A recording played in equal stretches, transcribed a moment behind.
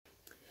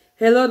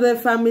Hello there,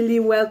 family.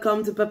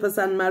 Welcome to Purpose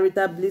and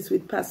Marital Bliss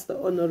with Pastor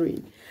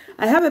Honorine.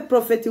 I have a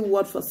prophetic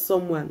word for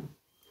someone.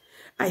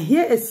 I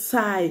hear a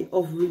sigh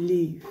of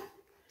relief.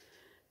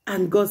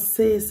 And God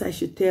says I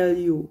should tell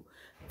you,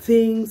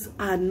 things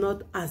are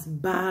not as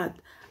bad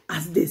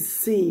as they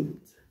seemed.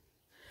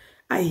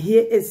 I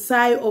hear a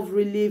sigh of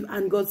relief,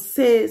 and God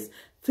says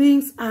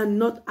things are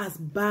not as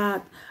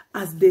bad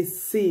as they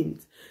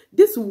seemed.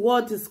 This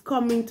word is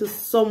coming to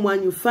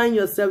someone. You find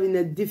yourself in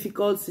a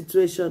difficult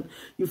situation.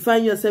 You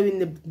find yourself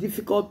in a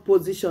difficult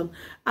position.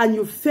 And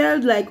you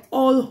felt like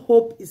all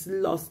hope is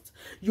lost.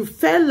 You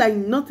felt like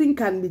nothing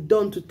can be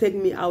done to take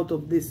me out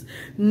of this.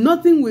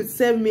 Nothing will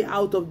save me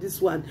out of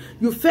this one.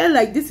 You felt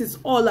like this is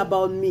all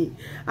about me.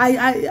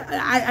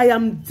 I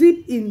am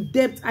deep in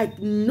debt.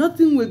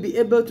 Nothing will be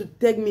able to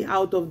take me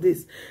out of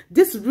this.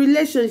 This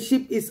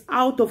relationship is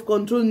out of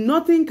control.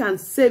 Nothing can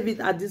save it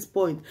at this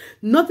point.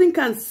 Nothing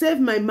can save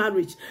my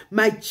marriage.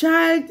 My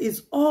child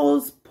is all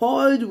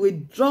spoiled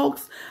with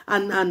drugs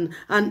and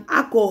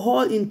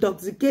alcohol,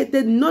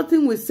 intoxicated.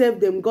 Nothing will save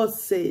them. God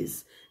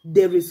says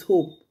there is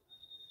hope.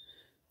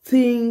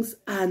 Things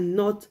are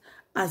not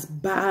as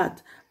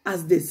bad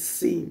as they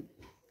seem.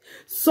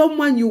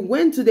 Someone, you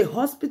went to the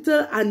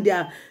hospital and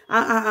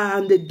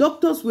the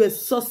doctors were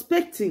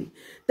suspecting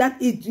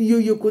that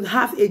you could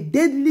have a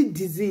deadly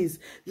disease,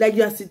 like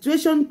your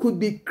situation could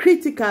be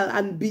critical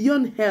and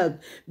beyond help,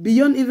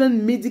 beyond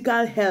even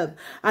medical help.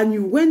 And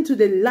you went to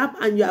the lab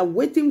and you are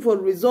waiting for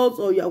results,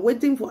 or you are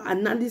waiting for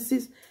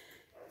analysis.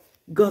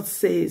 God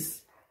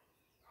says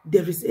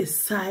there is a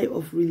sigh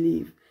of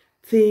relief.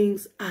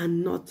 Things are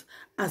not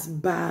as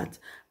bad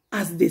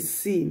as they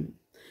seem.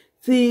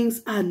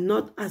 Things are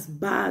not as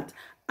bad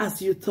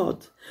as you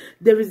thought.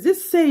 There is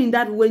this saying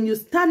that when you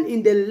stand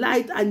in the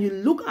light and you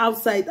look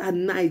outside at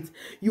night,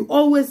 you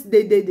always,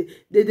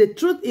 the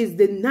truth is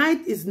the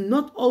night is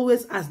not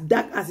always as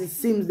dark as it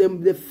seems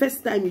the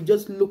first time you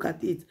just look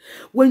at it.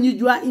 When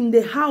you are in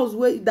the house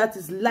where that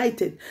is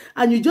lighted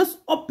and you just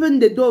open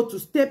the door to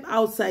step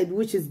outside,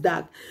 which is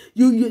dark,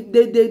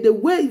 the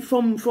way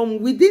from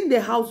within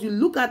the house, you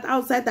look at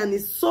outside and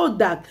it's so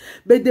dark.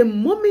 But the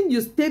moment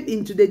you step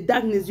into the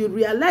darkness, you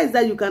realize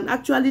that you can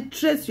actually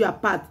trace your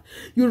path.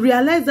 You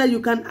realize that you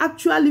can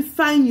actually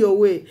find your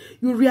way.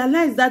 You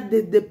realize that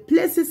the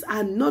places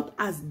are not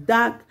as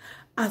dark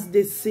as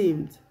they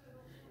seemed.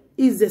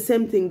 It's the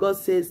same thing. God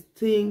says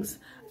things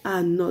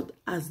are not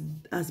as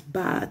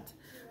bad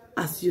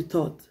as you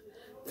thought.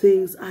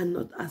 Things are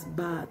not as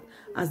bad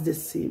as they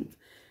seemed.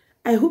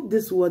 I hope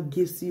this word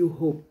gives you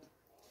hope.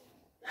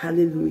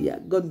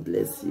 Hallelujah. God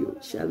bless you.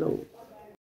 Shalom.